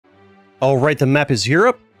Alright, the map is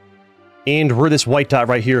Europe. And we're this white dot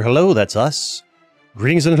right here. Hello, that's us.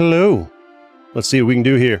 Greetings and hello. Let's see what we can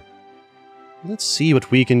do here. Let's see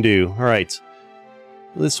what we can do. Alright.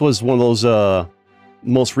 This was one of those,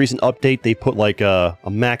 most recent update. They put like a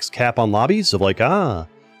max cap on lobbies of like,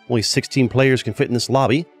 only 16 players can fit in this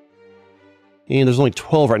lobby. And there's only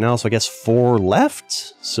 12 right now, so I guess 4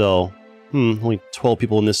 left? So, only 12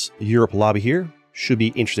 people in this Europe lobby here. Should be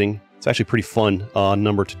interesting. It's actually a pretty fun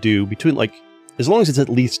number to do. Between, like, as long as it's at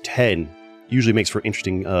least 10, usually makes for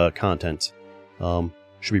interesting content.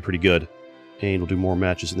 Should be pretty good. And we'll do more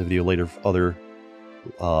matches in the video later of other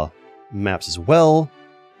maps as well.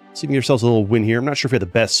 So you can get yourselves a little win here. I'm not sure if we had the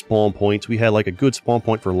best spawn points. We had like a good spawn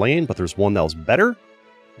point for land, but there's one that was better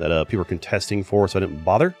that people were contesting for, so I didn't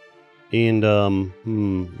bother. And,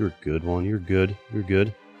 you're a good one. You're good. You're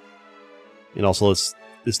good. And also,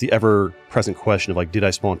 it's the ever-present question of, like, did I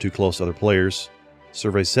spawn too close to other players?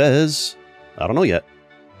 Survey says, I don't know yet.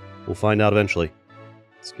 We'll find out eventually.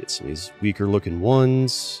 Let's get some of these weaker-looking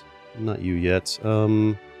ones. Not you yet.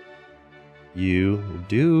 You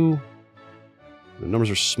do. The numbers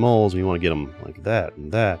are small, so you want to get them like that,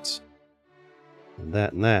 and that. And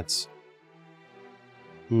that, and that.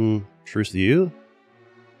 Truce to you.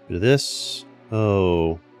 Bit of this.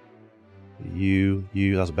 Oh. You.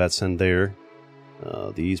 That was a bad send there.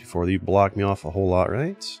 These before you blocked me off a whole lot,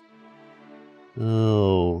 right?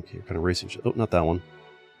 Oh, okay, you're kind of racing. Oh, not that one.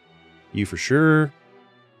 You for sure.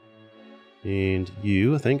 And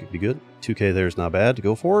you, I think, would be good. 2k there is not bad to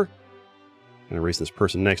go for. Kind of racing this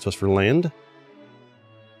person next to us for land.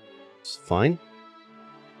 It's fine.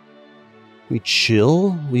 We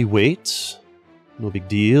chill. We wait. No big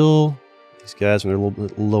deal. These guys, when they're a little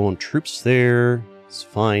bit low on troops there, it's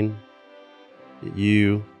fine. Get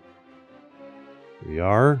you. Here we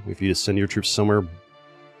are. Wait for you to send your troops somewhere.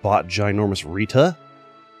 Bot ginormous Rita.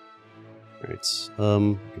 Alright,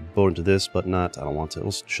 could boat into this, but not. I don't want to.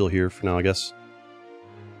 We'll chill here for now, I guess.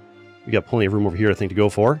 We got plenty of room over here, I think, to go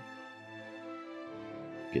for.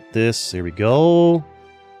 Get this. There we go.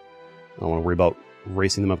 I don't want to worry about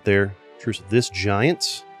racing them up there. Truce with this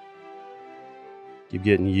giant. Keep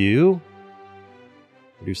getting you.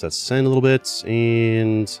 Reduce that send a little bit,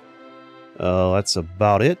 and that's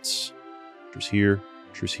about it. Truce here,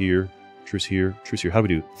 truce here, truce here, truce here. How do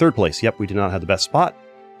we do? Third place. Yep, we did not have the best spot.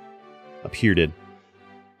 Up here did.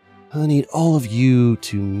 I need all of you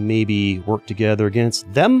to maybe work together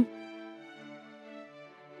against them.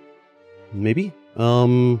 Maybe. Yeah,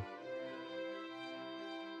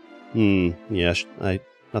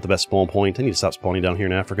 not the best spawn point. I need to stop spawning down here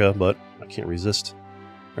in Africa, but I can't resist.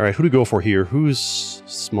 Alright, who do we go for here? Who's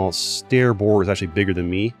small? Stareboard is actually bigger than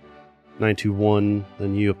me. 921,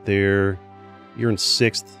 then you up there. You're in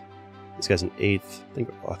 6th. This guy's in 8th.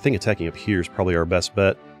 I think attacking up here is probably our best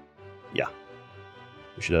bet. Yeah.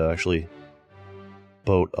 We should actually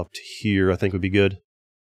boat up to here, I think would be good.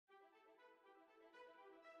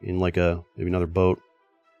 In like maybe another boat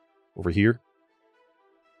over here.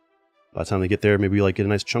 By the time they get there, maybe we like get a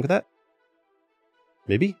nice chunk of that.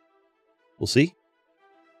 Maybe. We'll see.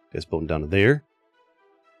 Guys boating down to there.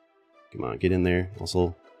 Come on, get in there.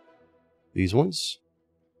 Also, these ones.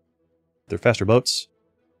 They're faster boats.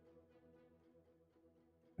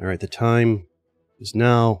 Alright, the time is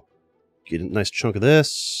now. Get a nice chunk of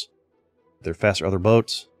this. They're faster other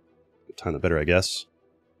boats. The time the better, I guess.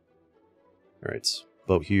 Alright,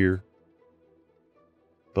 boat here.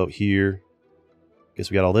 Boat here.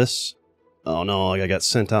 Guess we got all this. Oh no, I got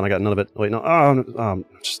sent out. I got none of it. Wait, no. Oh, I'm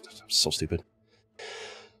so stupid.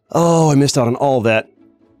 Oh, I missed out on all of that.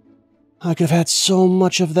 I could have had so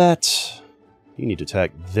much of that. You need to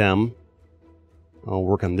attack them. I'll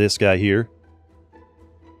work on this guy here.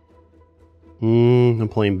 I'm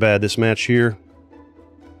playing bad this match here.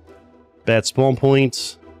 Bad spawn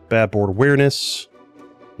points. Bad board awareness.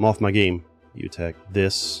 I'm off my game. You attack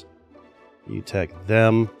this. You attack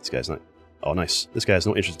them. This guy's not... Oh, nice. This guy has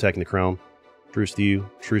no interest in attacking the crown. Truce with you.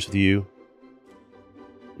 Truce with you.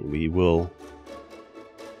 And we will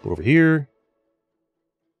go over here.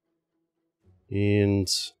 And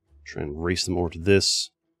try and race them over to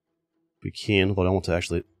this. If we can, but I don't want to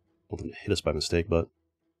actually... want them to hit us by mistake, but...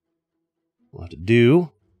 we'll have to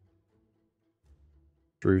do.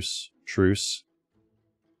 Truce. Truce.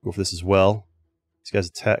 Go for this as well. These guys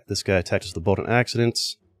attack. This guy attacked us with the boat on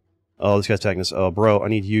accident. Oh, this guy's attacking us. Oh, bro, I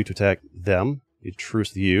need you to attack them. I need to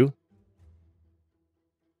truce with you.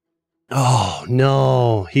 Oh,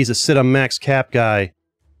 no. He's a sit on max cap guy.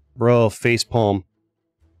 Bro, facepalm.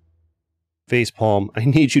 Facepalm. I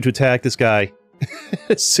need you to attack this guy.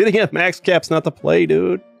 Sitting at max cap's not the play,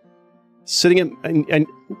 dude. Sitting at... and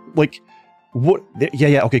like... What?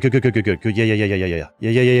 Yeah. Okay, good.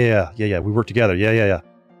 Yeah. We work together. Yeah.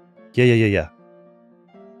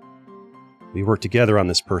 We work together on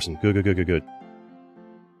this person. Good.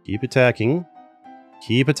 Keep attacking.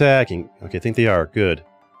 Okay, I think they are. Good.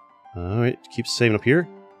 Alright, keep saving up here.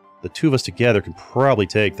 The two of us together can probably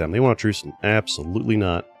take them. They want a truce? Absolutely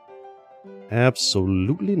not.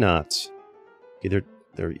 Absolutely not. Okay,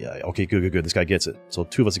 they're yeah, okay, good. This guy gets it. So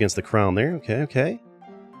two of us against the crown there. Okay.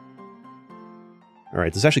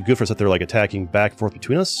 Alright, this is actually good for us that they're like attacking back and forth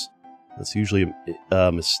between us. That's usually a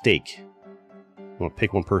mistake. I want to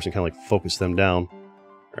pick one person, kind of like focus them down.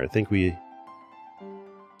 Alright, I think we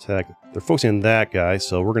attack. They're focusing on that guy,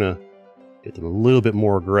 so we're gonna hit them a little bit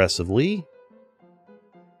more aggressively.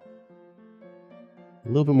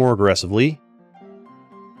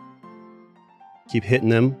 Keep hitting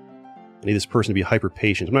them. I need this person to be hyper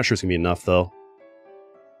patient. I'm not sure it's gonna be enough though.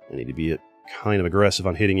 I need to be kind of aggressive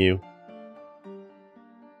on hitting you.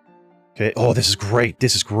 Okay. Oh, this is great.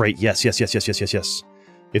 Yes.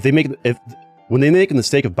 When they make a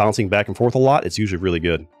mistake of bouncing back and forth a lot, it's usually really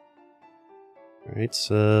good. All right.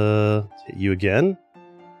 Hit you again.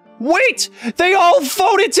 Wait! They all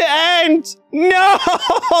voted to end! No!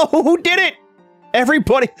 Who did it?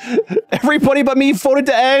 Everybody but me voted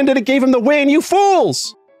to end and it gave him the win, you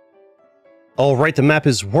fools! Alright, the map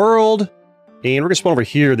is world. And we're gonna spawn over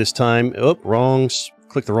here this time. Oh,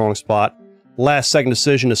 click the wrong spot. Last second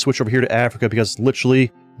decision to switch over here to Africa because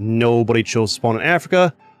literally nobody chose to spawn in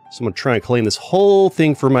Africa. So I'm gonna try and claim this whole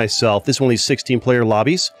thing for myself. This is one of these 16-player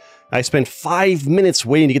lobbies. I spent 5 minutes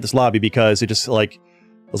waiting to get this lobby because it just like...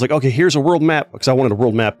 I was like, okay, here's a world map, because I wanted a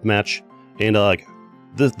world map match, and like,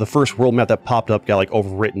 the first world map that popped up got like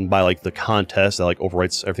overwritten by like the contest that like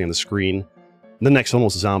overwrites everything on the screen. The next one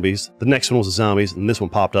was zombies, and this one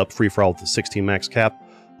popped up, free for all with the 16 max cap,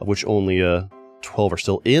 of which only 12 are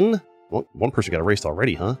still in. Well, one person got erased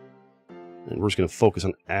already, huh? And we're just gonna focus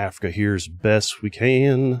on Africa here as best we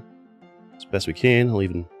can. I'll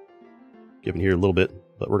even give in here a little bit,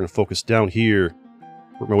 but we're gonna focus down here.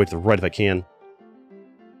 Work my way to the right if I can.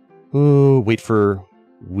 Oh, wait for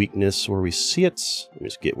weakness where we see it. Let me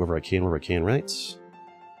just get wherever I can, right?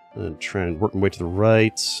 And try and work my way to the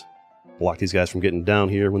right. Block these guys from getting down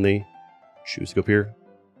here when they choose to go up here.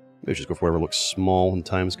 Maybe just go for whatever looks small when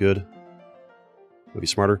time's good. Maybe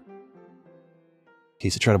smarter. In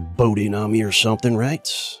case they try to boat in on me or something, right?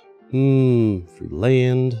 Free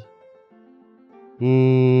land.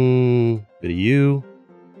 Bit of you.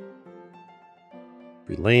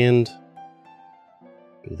 Free land.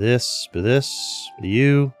 Bit of this, bit of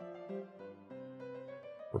you.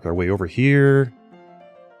 Work our way over here.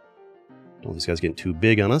 Don't want these guys getting too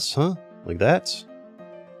big on us, huh? Like that.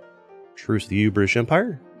 Truce to you, British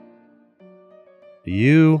Empire. Bit of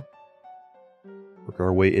you. Work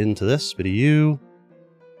our way into this, bit of you.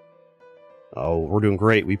 Oh, we're doing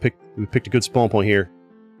great. We picked a good spawn point here.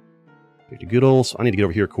 Picked a good old... I need to get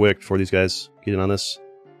over here quick before these guys get in on this.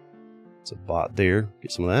 It's a bot there.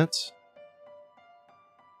 Get some of that.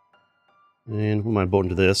 And we might boat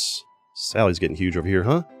into this. Sally's getting huge over here,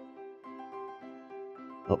 huh?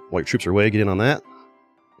 Oh, white troops are away. Get in on that.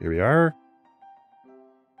 Here we are.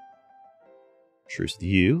 Truce to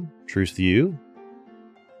you.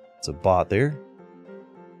 It's a bot there.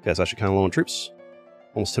 Guys, actually kind of low on troops.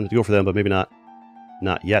 Almost tempted to go for them, but maybe not.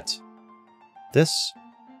 Not yet. This.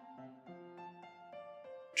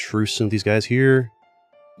 Truce some of these guys here.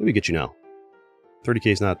 Maybe we get you now. 30k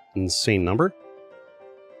is not an insane number.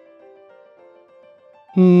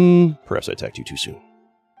 Perhaps I attacked you too soon.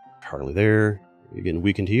 Hardly there. You're getting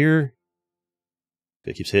weakened here.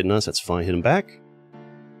 It keeps hitting us. That's fine. Hit him back.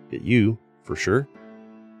 Hit you, for sure.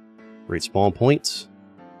 Great spawn point.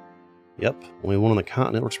 Yep. Only one on the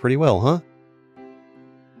continent. Works pretty well, huh?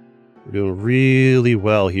 We're doing really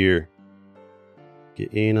well here.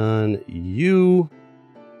 Get in on you.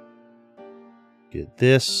 Get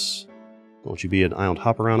this. Don't you be an island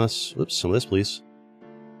hopper on us. Oops, some of this, please.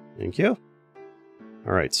 Thank you.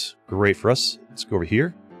 Alright, great for us. Let's go over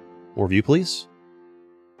here. More of you, please.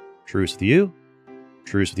 Truce with you.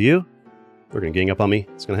 They're gonna gang up on me.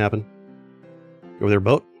 It's gonna happen. Go over there,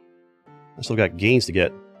 boat. I still got gains to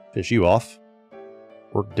get. Finish you off.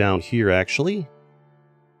 Work down here, actually.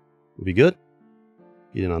 Would be good.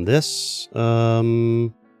 Get in on this.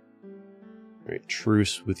 Alright,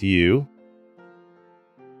 truce with you.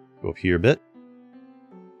 Go up here a bit.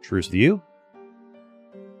 Truce with you.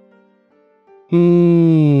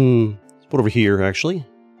 Let's put over here, actually.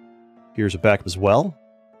 Here's a backup as well.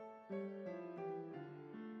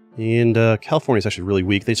 And California's actually really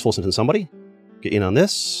weak. They just full sent in somebody. Get in on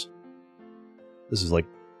this. This is like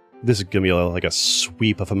This is gonna be like a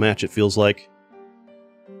sweep of a match, it feels like.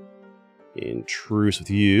 In truce with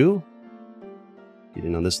you. Get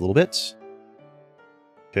in on this a little bit.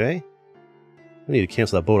 Okay. I need to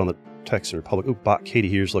cancel that boat on the Texan Republic. Ooh, Bot Katie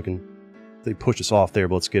here's looking... They pushed us off there,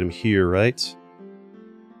 but let's get him here, right?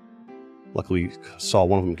 Luckily, we saw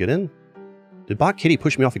one of them get in. Did Bot Katie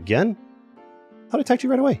push me off again? How did I attack you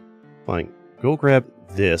right away? Fine. Go grab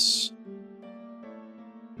this.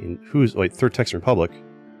 And who's... Wait, Third Texan Republic.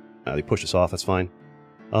 Ah, they pushed us off, that's fine.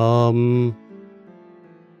 I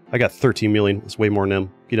got 13 million. That's way more than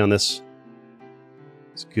them. Get on this.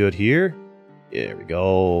 It's good here. There we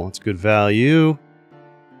go. That's good value.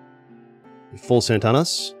 Full sent on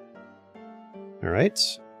us. Alright.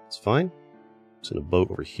 It's fine. Send a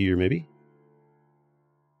boat over here, maybe.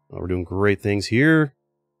 Oh, we're doing great things here.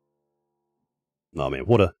 Oh man,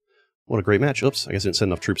 what a great match. Oops, I guess I didn't send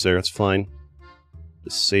enough troops there. That's fine.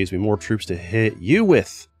 This saves me more troops to hit you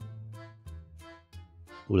with.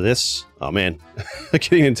 Look at this. Oh man,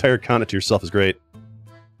 getting an entire continent to yourself is great.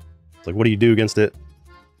 It's like, what do you do against it?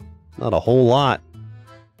 Not a whole lot.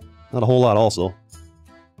 Not a whole lot also.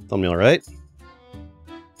 Thumbnail, right?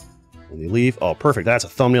 And they leave. Oh, perfect. That's a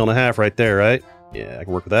thumbnail and a half right there, right? Yeah, I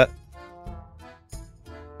can work with that.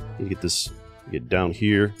 Need to get this, get down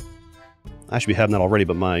here. I should be having that already,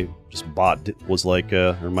 but my bot was like,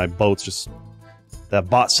 or my boat's just, that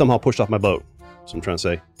bot somehow pushed off my boat. That's what I'm trying to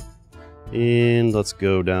say. And let's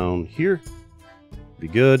go down here. Be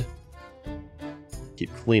good.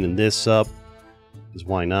 Keep cleaning this up, because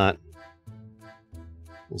why not?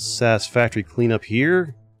 Little SAS factory cleanup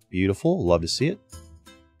here. Beautiful. Love to see it.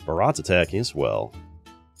 Barat's attacking as well.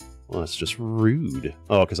 Well, that's just rude.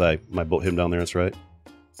 Oh, because my boat hit him down there, that's right.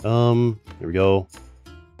 There we go.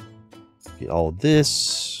 Get all of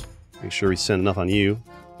this. Make sure we send enough on you.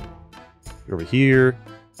 Get over here.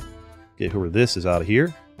 Get whoever this is out of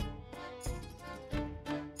here.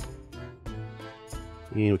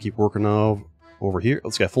 And we'll keep working over here.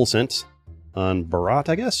 Let's get full sent on Barat,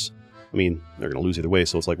 I guess. I mean, they're going to lose either way,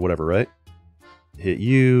 so it's like whatever, right? Hit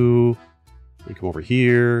you. You come over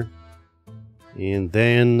here. And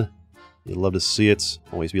then, you'd love to see it.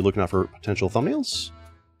 Always be looking out for potential thumbnails.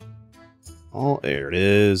 Oh, there it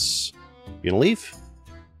is. You gonna leave?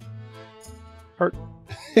 Heart.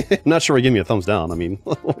 Not sure why you give me a thumbs down. I mean,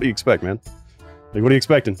 what do you expect, man? Like, what are you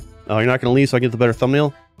expecting? Oh, you're not gonna leave so I get the better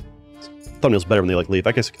thumbnail? Thumbnail's better when they, like, leave.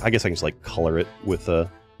 I guess I can just, like, color it with, to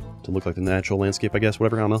look like the natural landscape, I guess.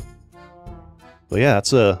 Whatever, I don't know. But yeah,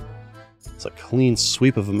 it's a clean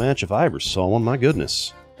sweep of a match if I ever saw one. My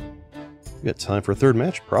goodness. We got time for a third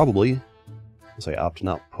match? Probably. Unless I opt to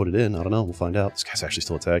not put it in. I don't know. We'll find out. This guy's actually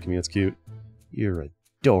still attacking me. That's cute. You're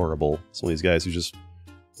adorable. It's one of these guys who's just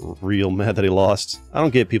real mad that he lost. I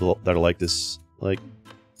don't get people that are like this. Like,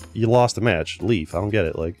 you lost the match. Leave. I don't get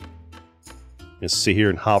it. Like, just sit here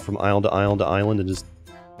and hop from island to island to island and just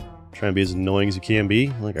try and be as annoying as you can be.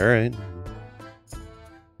 Like, alright.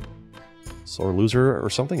 Sore loser or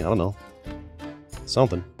something? I don't know.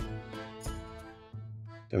 Something.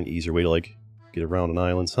 Got an easier way to, like, get around an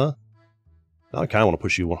island, huh? Now I kind of want to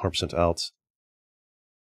push you 100% out.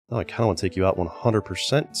 Now I kind of want to take you out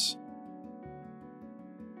 100%.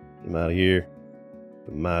 Get out of here.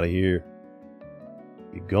 Get out of here.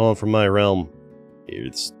 Be gone from my realm.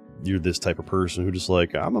 You're this type of person who just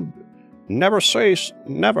like,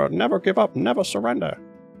 never give up, never surrender.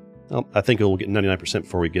 Well, I think it will get 99%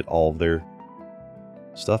 before we get all of their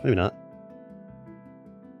stuff. Maybe not.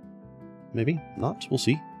 Maybe not. We'll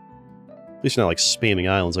see. At least not like spamming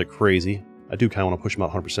islands like crazy. I do kind of want to push them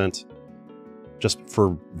out 100%. Just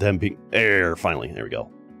for them being... There, finally. There we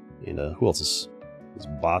go. And who else is... These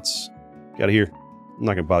bots. Get out of here. I'm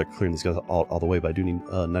not going to bother clearing these guys all the way, but I do need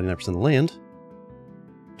 99% of the land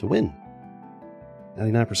to win.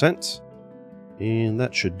 99%. And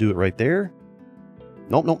that should do it right there.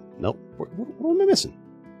 Nope. What am I missing?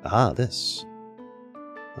 Ah, this.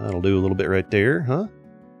 That'll do a little bit right there, huh?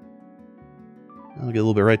 I'll get a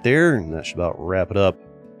little bit right there, and that should about wrap it up.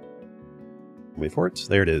 Wait for it.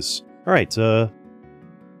 There it is. Alright, GG.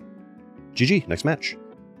 Next match.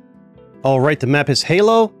 Alright, the map is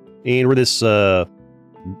Halo, and we're this,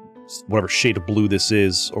 whatever shade of blue this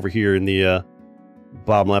is over here in the,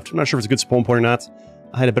 bottom left. I'm not sure if it's a good spawn point or not.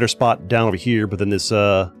 I had a better spot down over here, but then this,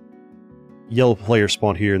 yellow player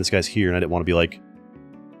spawned here, and this guy's here, and I didn't want to be like...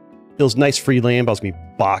 It was nice free land, but I was going to be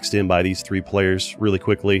boxed in by these three players really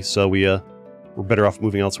quickly, so we're better off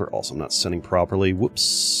moving elsewhere. Also, I'm not sending properly.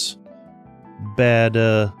 Whoops. Bad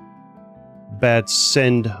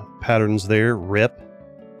send patterns there. Rip.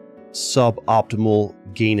 Suboptimal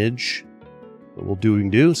gainage. But we'll do what we can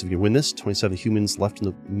do. So if we can win this. 27 humans left in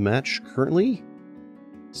the match currently.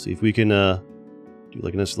 See if we can do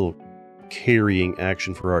like a nice little carrying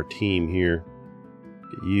action for our team here.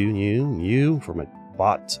 Get you, for my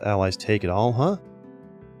bot allies take it all, huh?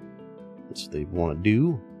 That's what they want to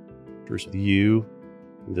do. First with you.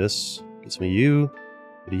 Do this. Get some of you.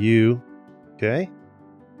 Bit of you. Okay.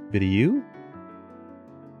 Bit of you.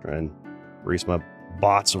 Try and race my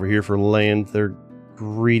bots over here for land. They're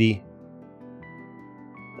greedy.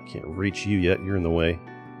 I can't reach you yet. You're in the way.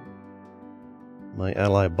 My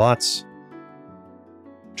ally bots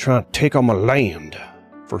trying to take on my land.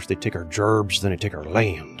 First they take our gerbs, then they take our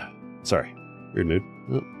land. Sorry. Weird mood.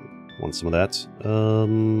 Oh, want some of that.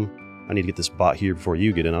 I need to get this bot here before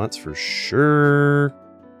you get in on it, for sure.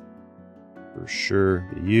 For sure.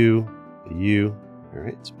 You. You.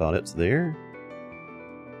 Alright, that's about it. It's there.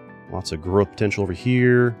 Lots of growth potential over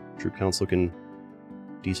here. Troop count's looking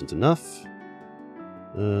decent enough.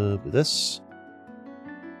 This.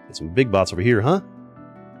 Got some big bots over here, huh?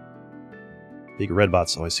 Big red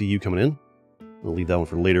bots. Oh, I see you coming in. I'll leave that one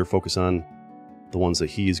for later. Focus on the ones that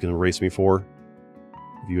he's going to race me for.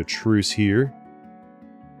 Give you a truce here.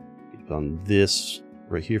 Get on this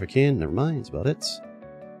right here if I can. Never mind. That's about it.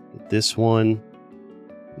 Get this one.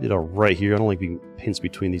 Did alright here. I don't like being pinched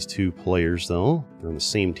between these two players, though. They're on the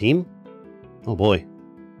same team. Oh, boy.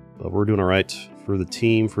 But we're doing alright for the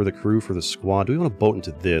team, for the crew, for the squad. Do we want to boat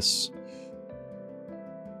into this?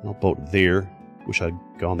 I'll boat there. Wish I'd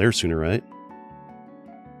gone there sooner, right?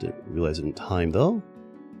 Didn't realize it in time, though.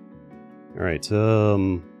 Alright,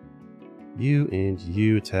 you and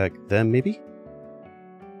you attack them, maybe?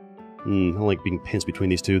 I don't like being pinched between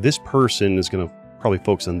these two. This person is going to probably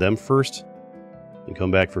focus on them first. And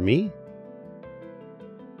come back for me.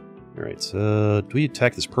 Alright, do we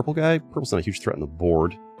attack this purple guy? Purple's not a huge threat on the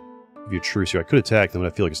board. Give you a truce here. I could attack them,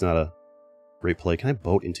 but I feel like it's not a great play. Can I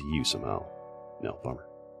boat into you somehow? No, bummer.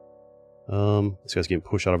 This guy's getting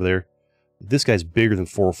pushed out over there. This guy's bigger than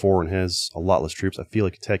 404 and has a lot less troops. I feel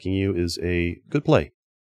like attacking you is a good play.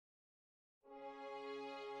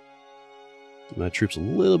 My troops a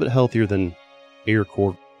little bit healthier than error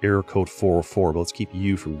code 404, but let's keep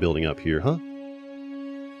you from building up here, huh?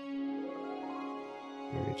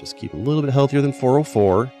 Alright, just keep them a little bit healthier than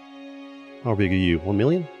 404. How big are you? 1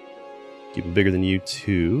 million? Keep them bigger than you,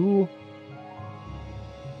 2.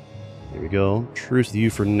 There we go. Truce with you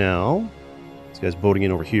for now. This guy's boating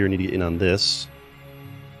in over here. I need to get in on this.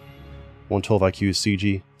 112 IQ is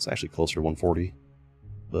CG. It's actually closer to 140.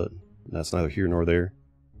 But that's neither here nor there.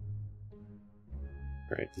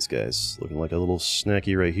 Alright, this guy's looking like a little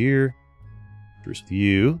snacky right here. Truce with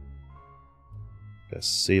you. Gotta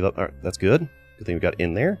save up. Alright, that's good. Good thing we got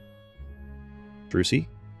in there. Trucey.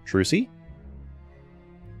 Trucey.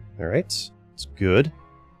 Alright. It's good.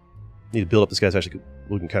 Need to build up. This guy's actually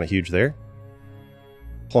looking kind of huge there.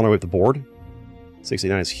 Pulling our way up the board.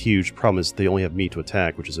 689 is huge. Problem is they only have me to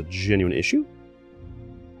attack, which is a genuine issue.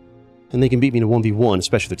 And they can beat me in a 1v1,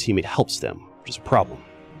 especially if their teammate helps them, which is a problem.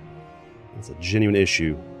 That's a genuine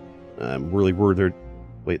issue. I'm really worried they're...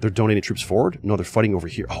 Wait, they're donating troops forward? No, they're fighting over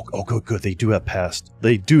here. Oh, good, good. They do have past.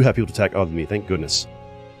 They do have people to attack other than me. Thank goodness.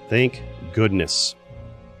 Thank goodness.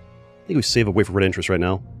 I think we save away for red interest right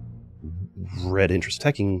now. Red interest.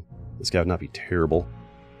 Attacking this guy would not be terrible.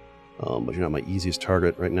 But you're not my easiest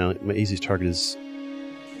target right now. My easiest target is...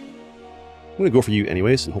 I'm going to go for you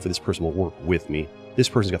anyways, and hopefully this person will work with me. This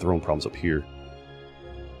person's got their own problems up here.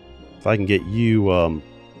 If I can get you...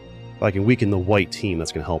 if I can weaken the white team,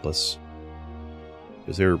 that's going to help us.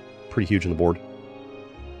 Because they're pretty huge on the board.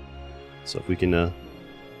 So if we can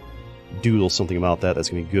doodle something about that, that's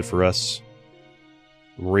going to be good for us.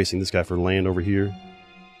 I'm racing this guy for land over here.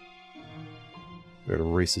 Better to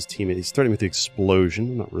race his teammate. He's starting with the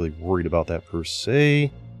explosion. I'm not really worried about that per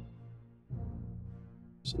se.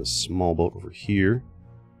 So a small boat over here.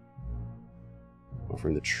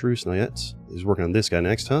 Offering the truce, not yet. He's working on this guy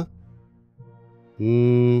next, huh?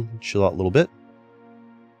 Chill out a little bit.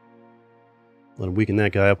 Let him weaken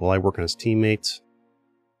that guy up while I work on his teammate.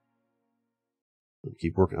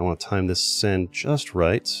 Keep working. I want to time this send just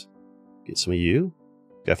right. Get some of you.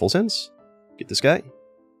 Guy full sends. Get this guy.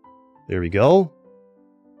 There we go.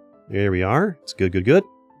 There we are. It's good, good, good.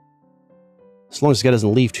 As long as this guy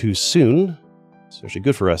doesn't leave too soon, it's actually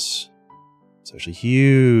good for us. It's actually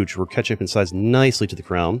huge. We're catching up in size nicely to the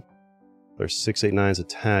crown. Our 689's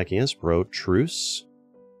attacking us, bro. Truce.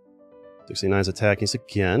 689's attacking us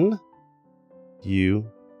again. You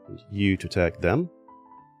to attack them.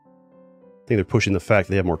 I think they're pushing the fact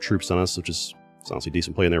that they have more troops on us, which is honestly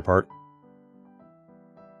decent play on their part.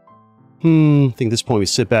 I think at this point we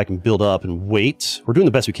sit back and build up and wait. We're doing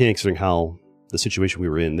the best we can considering how the situation we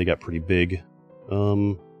were in. They got pretty big.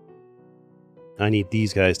 I I need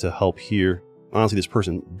these guys to help here. Honestly, this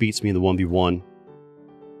person beats me in the 1v1.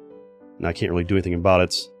 And I can't really do anything about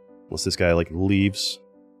it. Unless this guy, like, leaves.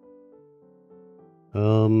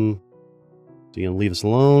 So you gonna leave us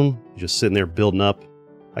alone? He's just sitting there building up.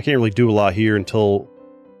 I can't really do a lot here until...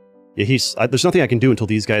 Yeah, there's nothing I can do until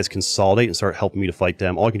these guys consolidate and start helping me to fight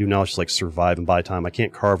them. All I can do now is just, like, survive and buy time. I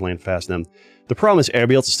can't carve land fast them. The problem is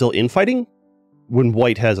everybody else is still infighting when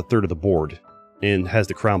white has a third of the board and has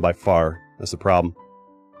the crown by far. That's the problem.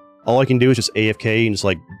 All I can do is just AFK and just,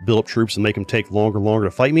 like, build up troops and make them take longer and longer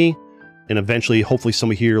to fight me. And eventually, hopefully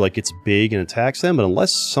somebody here, like, gets big and attacks them. But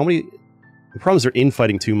unless somebody... The problem is they're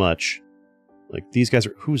infighting too much. Like, these guys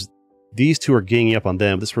are... These two are ganging up on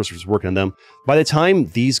them. This person's working on them. By the time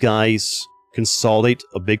these guys consolidate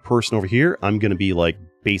a big person over here, I'm going to be, like,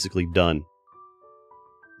 basically done.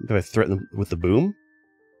 If I threaten them with the boom?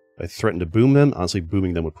 If I threaten to boom them? Honestly,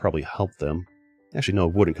 booming them would probably help them. Actually, no,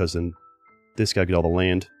 it wouldn't, because then this guy would get all the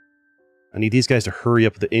land. I need these guys to hurry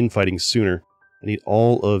up with the infighting sooner. I need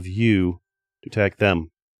all of you to attack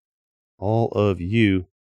them. All of you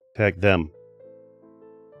attack them.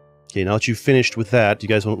 Okay, now that you've finished with that, do you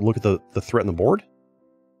guys want to look at the threat on the board?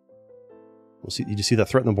 Did you see that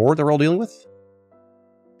threat on the board that we're all dealing with?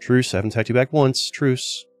 Truce, I haven't attacked you back once.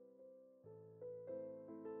 Truce.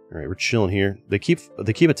 Alright, we're chilling here. They keep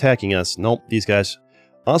attacking us. Nope, these guys.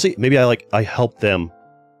 Honestly, maybe I help them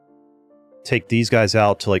take these guys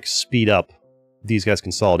out to, like, speed up these guys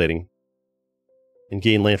consolidating. And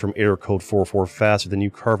gain land from error code 44 faster than you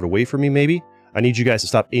carve it away from me, maybe? I need you guys to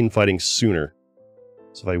stop infighting sooner.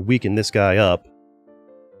 So if I weaken this guy up,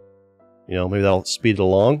 you know, maybe that'll speed it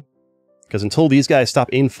along. Because until these guys stop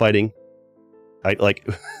infighting,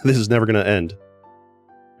 this is never going to end.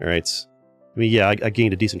 Alright. I mean, yeah, I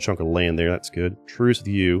gained a decent chunk of land there. That's good. Truce with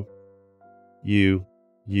you. You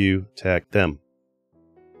attack them.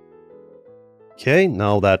 Okay,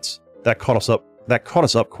 now that caught us up. That caught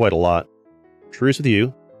us up quite a lot. Truce with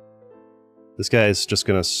you. This guy is just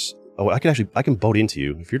gonna... Oh, I can boat into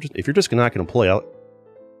you. If you're just not gonna play out...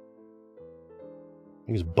 I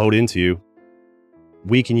can just boat into you.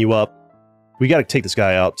 Weaken you up. We gotta take this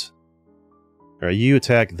guy out. Alright, you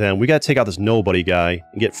attack them. We gotta take out this nobody guy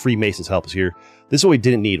and get Freemasons help us here. This is what we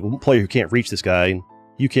didn't need. One player who can't reach this guy, and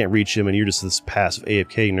you can't reach him, and you're just this passive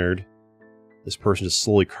AFK nerd. This person just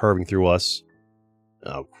slowly carving through us.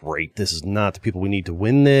 Oh, great. This is not the people we need to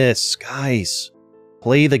win this. Guys,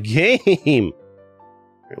 play the game.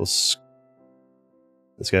 Alright, let's...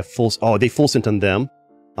 This guy full... Oh, they full sent on them.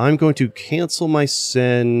 I'm going to cancel my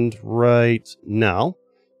send right now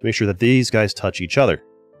to make sure that these guys touch each other.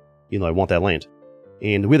 Even though I want that land.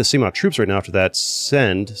 And we have the same amount of troops right now after that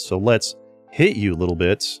send, so let's hit you a little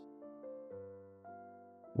bit.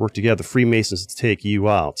 Work together, the Freemasons, to take you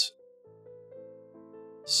out.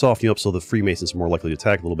 Soften you up so the Freemasons are more likely to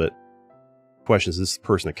attack a little bit. Question, is this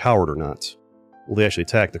person a coward or not? Will they actually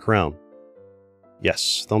attack the crown?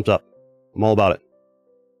 Yes, thumbs up. I'm all about it.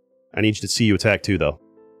 I need you to see you attack too, though.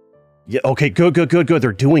 Yeah, okay, good.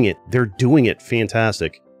 They're doing it. They're doing it.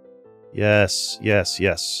 Fantastic. Yes.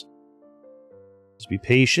 Just be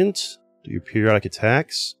patient. Do your periodic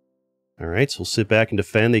attacks. Alright, so we'll sit back and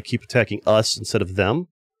defend. They keep attacking us instead of them.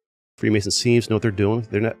 Freemason seems to know what they're doing.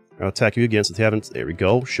 They're not attacking you again since they haven't... There we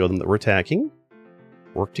go. Show them that we're attacking.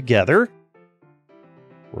 Work together.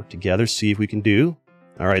 Work together, see if we can do.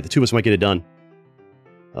 Alright, the two of us might get it done.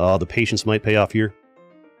 Oh, the patience might pay off here.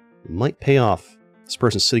 It might pay off. This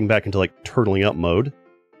person's sitting back into, like, turtling up mode.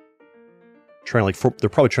 Trying to, like... They're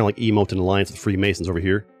probably trying to, like, emote an alliance with Freemasons over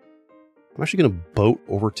here. I'm actually going to boat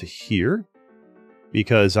over to here.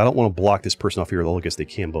 Because I don't want to block this person off here. Although I guess they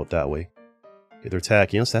can boat that way. Okay, they're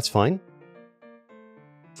attacking us. That's fine.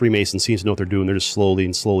 Freemason seems to know what they're doing. They're just slowly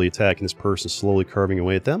attacking this person. Slowly carving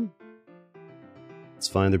away at them. It's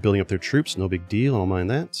fine. They're building up their troops. No big deal. I don't mind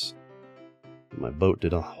that. My boat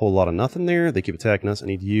did a whole lot of nothing there. They keep attacking us. I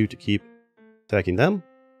need you to keep attacking them.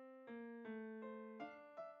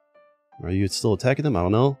 Are you still attacking them? I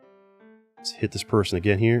don't know. Let's hit this person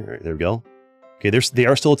again here. All right, there we go. Okay, they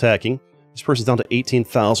are still attacking. This person's down to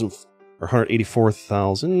 18,000 or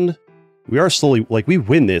 184,000. We are slowly, like, we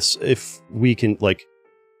win this if we can, like,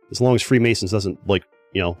 as long as Freemasons doesn't, like,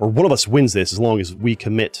 you know, or one of us wins this as long as we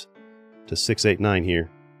commit to 689 here.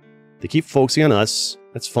 They keep focusing on us.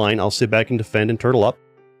 That's fine. I'll sit back and defend and turtle up.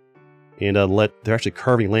 And they're actually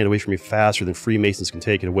carving land away from me faster than Freemasons can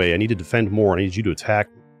take it away. I need to defend more. I need you to attack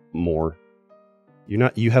more.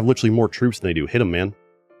 You have literally more troops than they do. Hit them, man.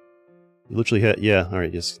 You literally hit, yeah,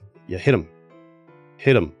 alright, just, yeah, hit them.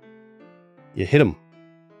 Hit them. Yeah, hit them.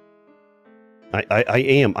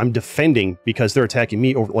 I'm defending because they're attacking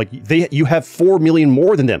me over, like, you have 4 million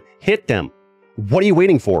more than them. Hit them. What are you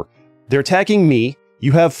waiting for? They're attacking me.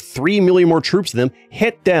 You have 3 million more troops than them.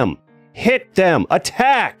 Hit them. Hit them.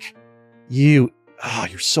 Attack. You're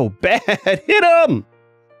so bad. Hit them.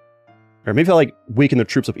 Or maybe I'll like weaken their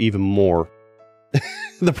troops up even more.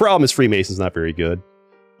 The problem is Freemason's not very good.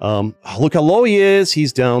 Look how low he is.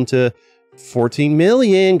 He's down to 14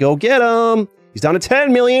 million. Go get him. He's down to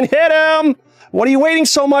 10 million. Hit him. What are you waiting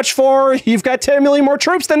so much for? You've got 10 million more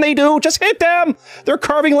troops than they do. Just hit them. They're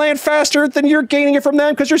carving land faster than you're gaining it from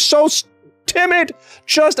them because you're so timid.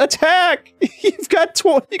 Just attack. You've got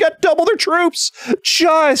double their troops.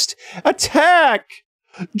 Just attack.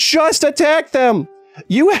 Just attack them.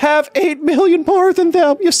 You have 8 million more than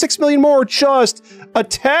them. You have 6 million more. Just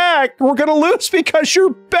attack. We're gonna lose because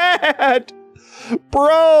you're bad.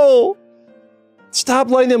 Bro. Stop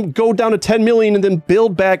letting them go down to 10 million and then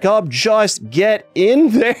build back up. Just get in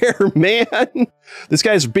there, man. This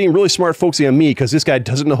guy's being really smart focusing on me because this guy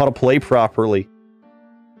doesn't know how to play properly.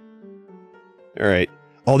 All right.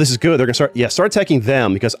 Oh, this is good. They're going to start attacking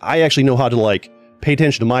them because I actually know how to, like, pay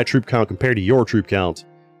attention to my troop count compared to your troop count.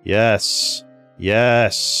 Yes.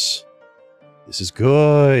 Yes. This is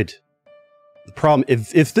good. The problem,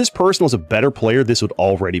 if this person was a better player, this would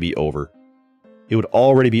already be over. It would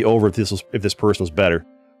already be over if this person was better.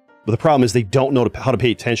 But the problem is they don't know how to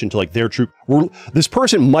pay attention to like their troop. This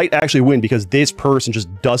person might actually win because this person just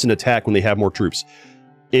doesn't attack when they have more troops.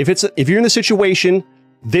 If you're in the situation,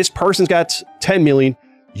 this person's got 10 million,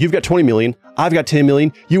 you've got 20 million, I've got 10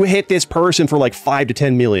 million, you hit this person for like 5 to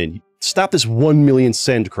 10 million. Stop this 1 million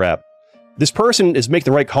send crap. This person is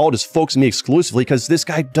making the right call, just focus on me exclusively because this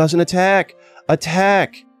guy doesn't attack.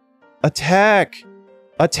 Attack. Attack.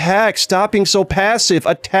 Attack! Stop being so passive!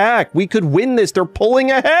 Attack! We could win this! They're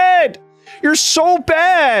pulling ahead! You're so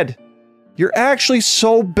bad! You're actually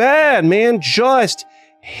so bad, man! Just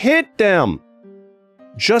hit them!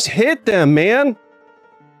 Just hit them, man!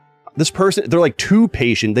 This person, they're like too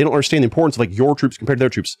patient. They don't understand the importance of like your troops compared to their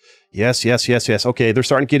troops. Yes, yes, yes, yes. Okay, they're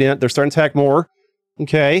starting to get in. They're starting to attack more.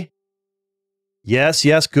 Okay. Yes,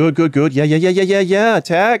 yes, good, good, good. Yeah, yeah, yeah, yeah, yeah, yeah.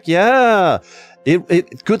 Attack, yeah.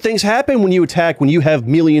 Good things happen when you attack, when you have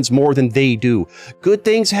millions more than they do. Good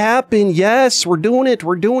things happen. Yes, we're doing it.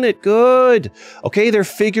 We're doing it. Good. Okay, they're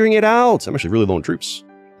figuring it out. I'm actually really low on troops.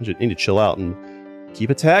 I need to chill out and keep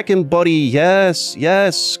attacking, buddy. Yes,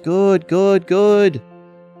 yes. Good, good, good.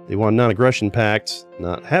 They want a non-aggression pact.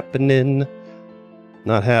 Not happening.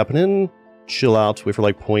 Not happening. Chill out. Wait for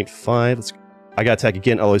like 0.5. I gotta attack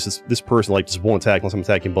again. Oh, this person like just won't attack unless I'm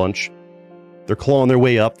attacking a bunch. They're clawing their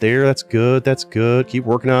way up there. That's good. That's good. Keep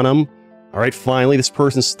working on them. All right, finally, this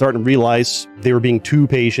person's starting to realize they were being too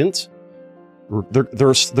patient.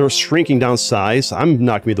 They're shrinking down size. I'm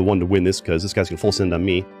not going to be the one to win this because this guy's going to full send on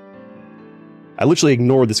me. I literally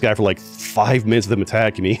ignored this guy for like 5 minutes of them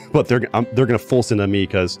attacking me, but they're going to full send on me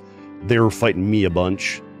because they were fighting me a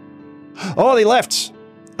bunch. Oh, they left!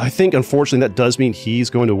 I think, unfortunately, that does mean he's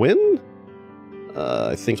going to win.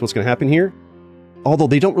 I think that's what's going to happen here. Although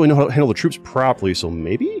they don't really know how to handle the troops properly, so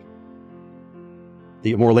maybe?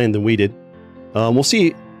 They get more land than we did. We'll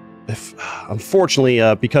see if, unfortunately,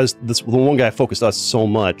 because the one guy focused us so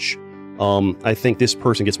much, I think this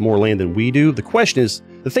person gets more land than we do. The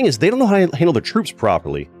thing is, they don't know how to handle their troops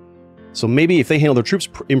properly. So maybe if they handle their troops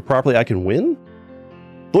improperly, I can win?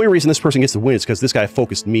 The only reason this person gets to win is because this guy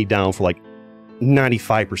focused me down for like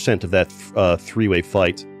 95% of that three-way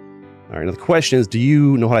fight. All right, now the question is, do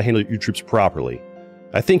you know how to handle your troops properly?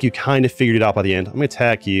 I think you kind of figured it out by the end. I'm going to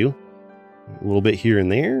attack you a little bit here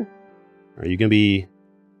and there. Are we going to be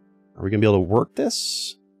able to work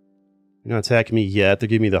this? You're not attacking me yet. They're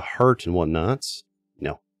giving me the heart and whatnot.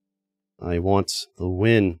 No. I want the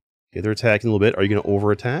win. Okay, they're attacking a little bit. Are you going to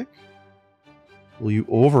over-attack? Will you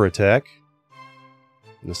over-attack?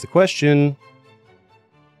 That's the question.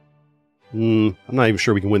 I'm not even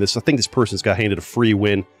sure we can win this. I think this person's got handed a free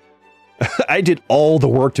win. I did all the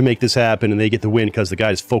work to make this happen, and they get the win because the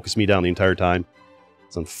guy just focused me down the entire time.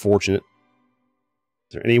 It's unfortunate.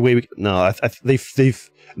 Is there any way we can... No,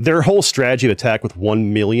 their whole strategy of attack with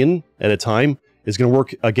 1 million at a time is going to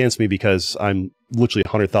work against me because I'm literally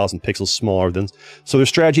 100,000 pixels smaller than... So their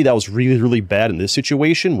strategy that was really, really bad in this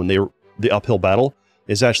situation, when they were the uphill battle,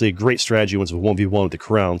 is actually a great strategy when it's a 1v1 with the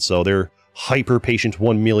crown. So their hyper-patient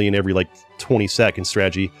 1 million every, like, 20-second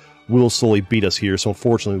strategy will slowly beat us here, so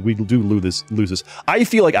unfortunately we do lose this. I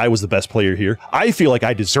feel like I was the best player here. I feel like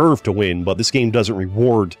I deserve to win, but this game doesn't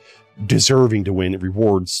reward deserving to win. It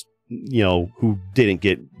rewards, you know, who didn't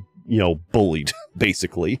get, you know, bullied,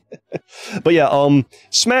 basically. But yeah,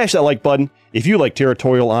 smash that like button if you like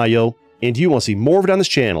Territorial IO, and you want to see more of it on this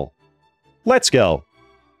channel. Let's go!